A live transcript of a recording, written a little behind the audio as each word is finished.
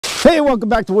Hey, welcome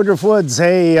back to Woodruff Woods.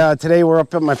 Hey, today we're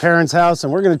up at my parents' house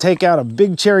and we're going to take out a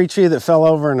big cherry tree that fell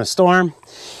over in a storm.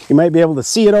 You might be able to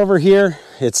see it over here.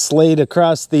 It's laid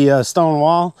across the stone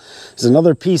wall. There's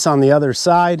another piece on the other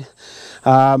side.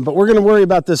 But we're going to worry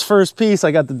about this first piece.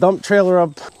 I got the dump trailer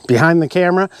up behind the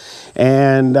camera,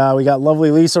 and we got lovely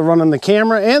Lisa running the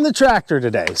camera and the tractor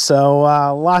today. So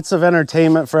lots of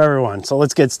entertainment for everyone. So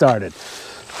let's get started.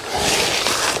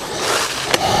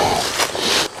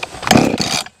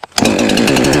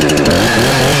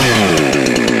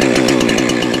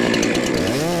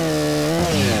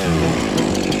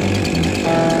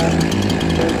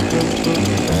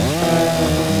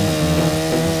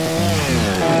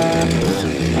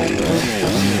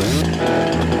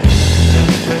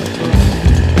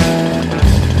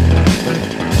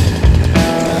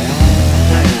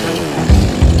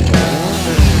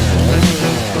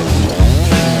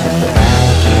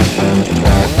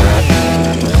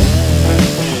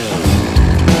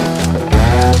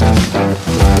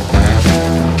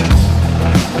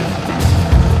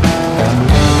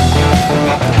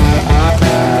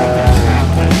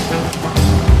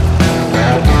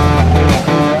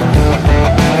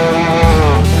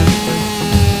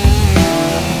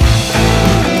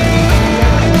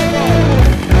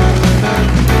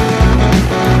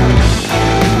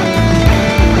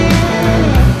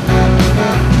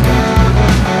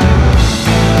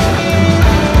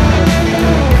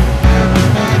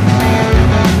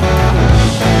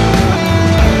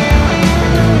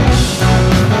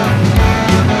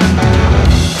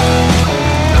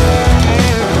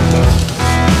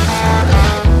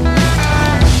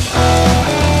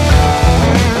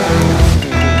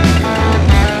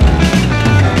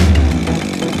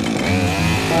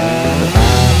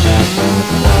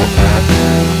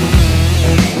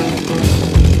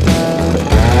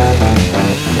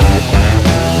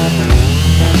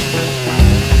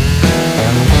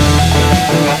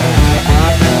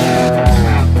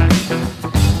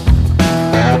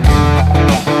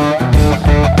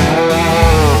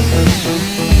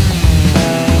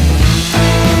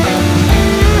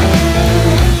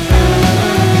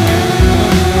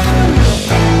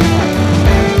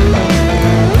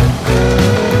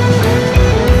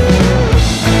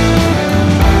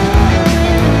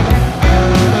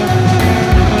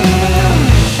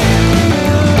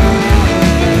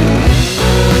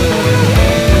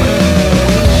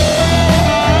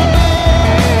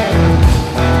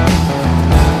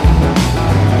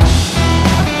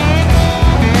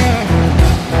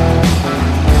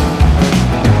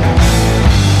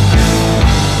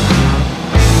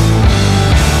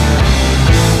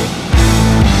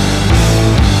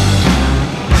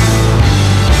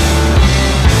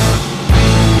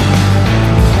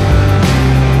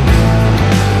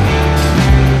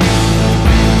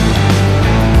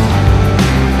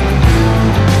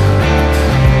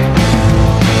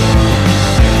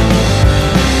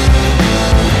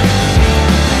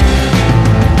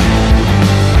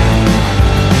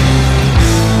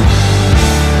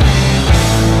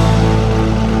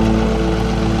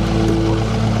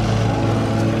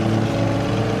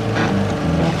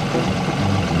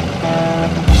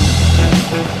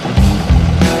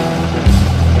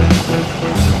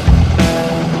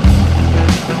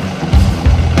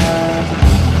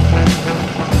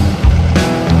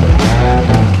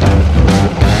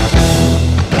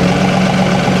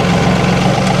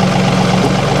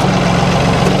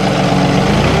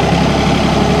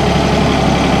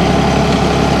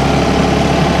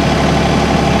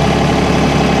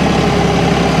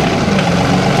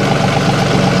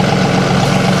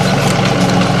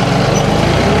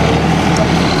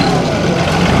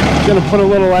 Gonna put a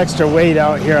little extra weight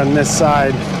out here on this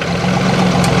side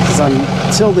because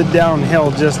I'm tilted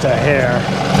downhill just a hair.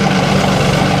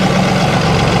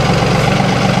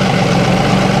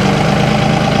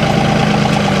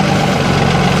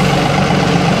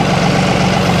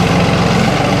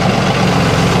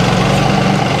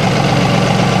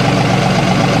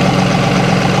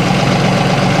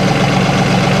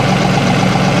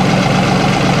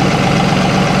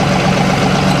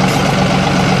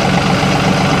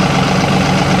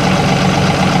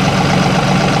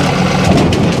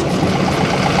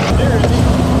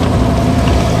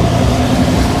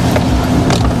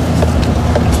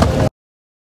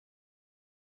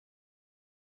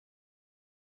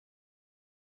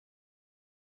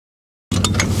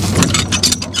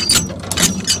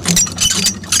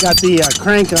 Got the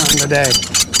crank on today.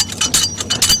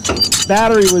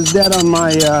 Battery was dead on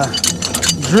my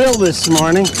drill this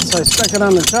morning, so I stuck it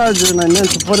on the charger and I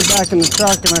meant to put it back in the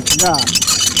truck and I forgot.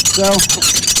 So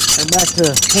I'm back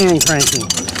to hand cranking.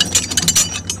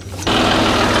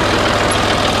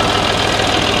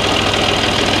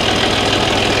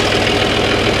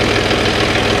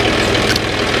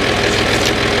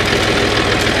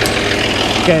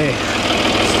 Okay.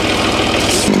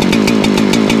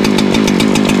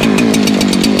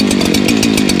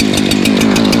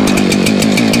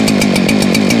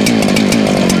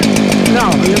 No,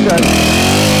 you're good.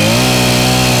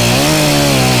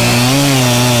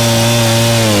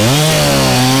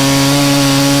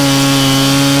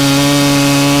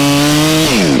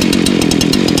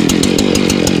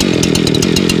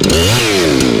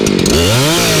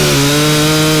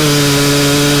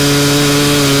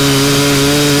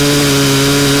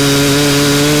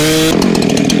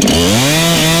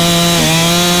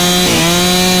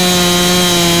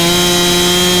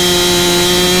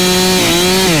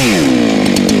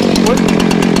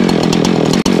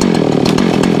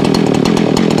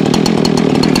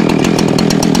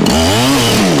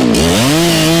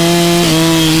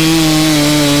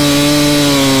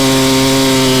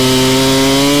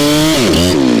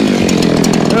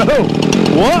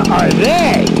 What are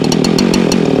they?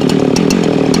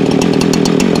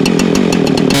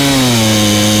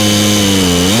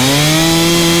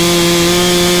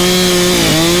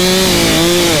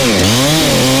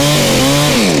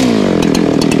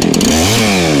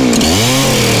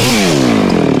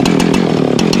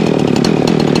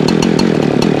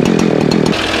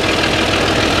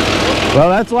 Well,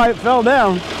 that's why it fell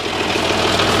down.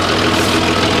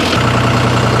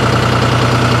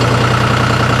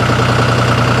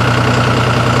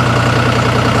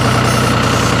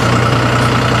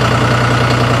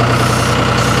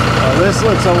 This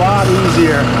looks a lot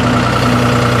easier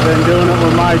than doing it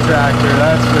with my tractor,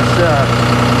 that's for sure.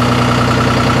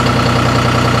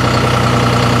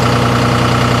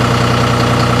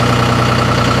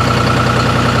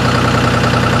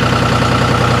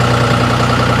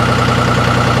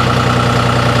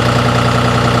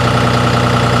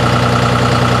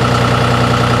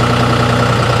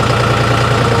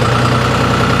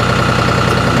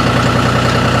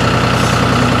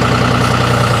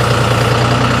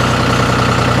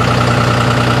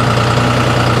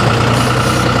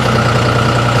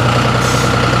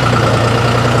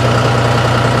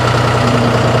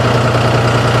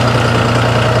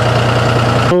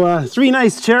 Three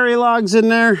nice cherry logs in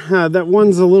there. That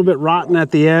one's a little bit rotten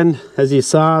at the end. As you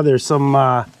saw, there's some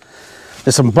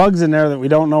bugs in there that we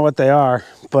don't know what they are.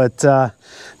 But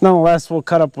nonetheless, we'll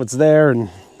cut up what's there and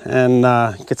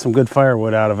get some good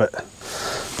firewood out of it.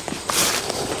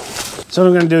 So what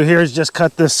I'm going to do here is just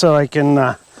cut this so I can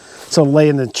lay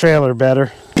in the trailer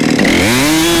better.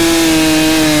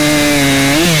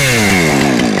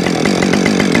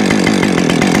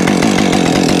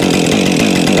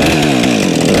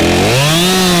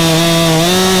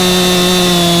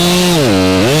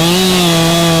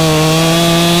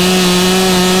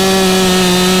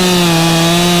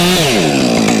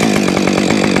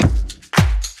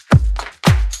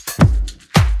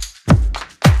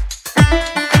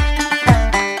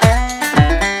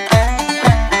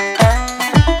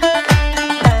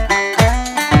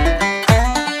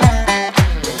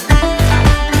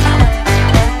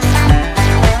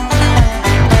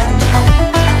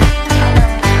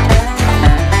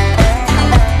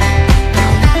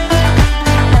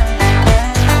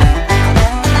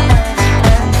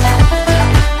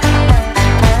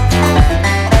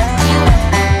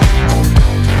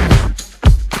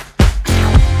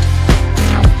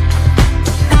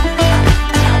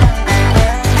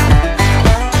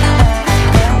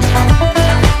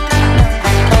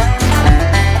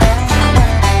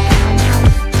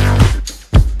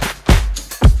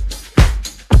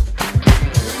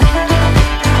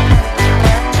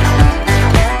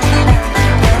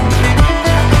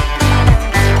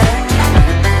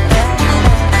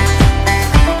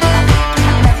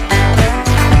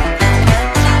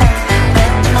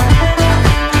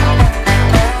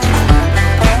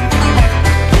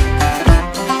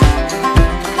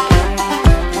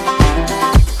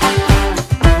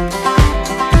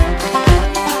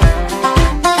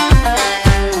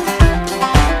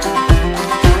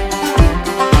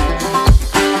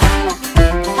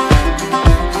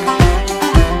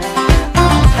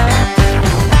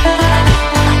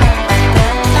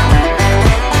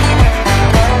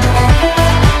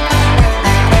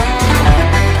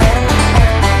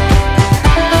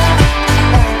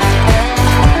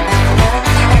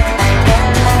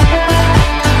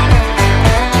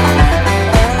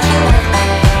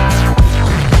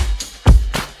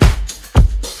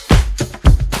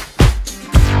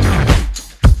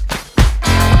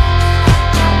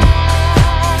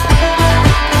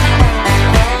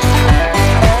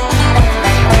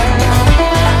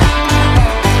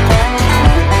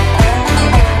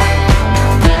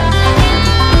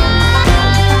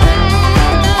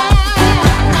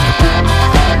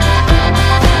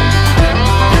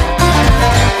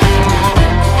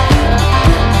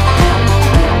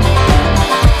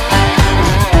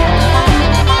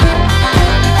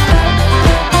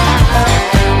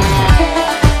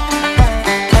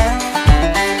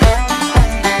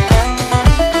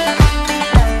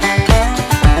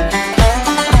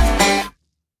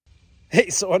 Hey,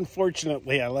 so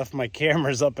unfortunately I left my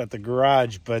cameras up at the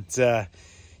garage, but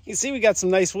you can see we got some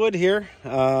nice wood here.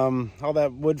 All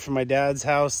that wood from my dad's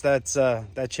house,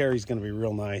 that cherry's gonna be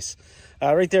real nice.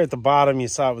 Right there at the bottom, you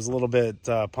saw it was a little bit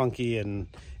punky and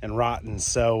rotten,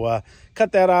 so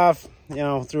cut that off, you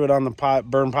know, threw it on the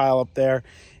burn pile up there,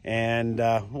 and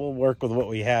we'll work with what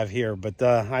we have here. But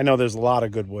I know there's a lot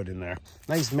of good wood in there.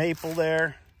 Nice maple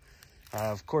there.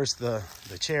 Of course, the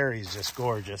cherry is just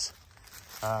gorgeous.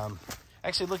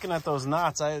 Actually, looking at those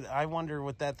knots, I wonder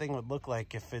what that thing would look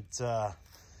like if it's, you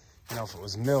know, if it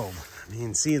was milled. I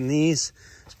mean, seeing these,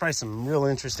 there's probably some real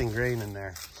interesting grain in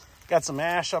there. Got some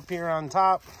ash up here on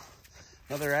top.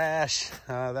 Another ash.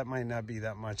 That might not be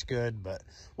that much good, but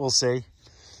we'll see.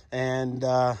 And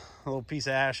a little piece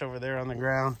of ash over there on the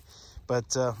ground,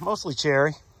 but mostly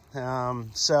cherry.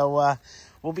 So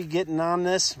we'll be getting on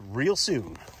this real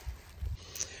soon.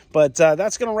 But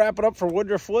that's going to wrap it up for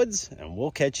Woodruff Woods, and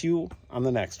we'll catch you on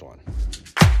the next one.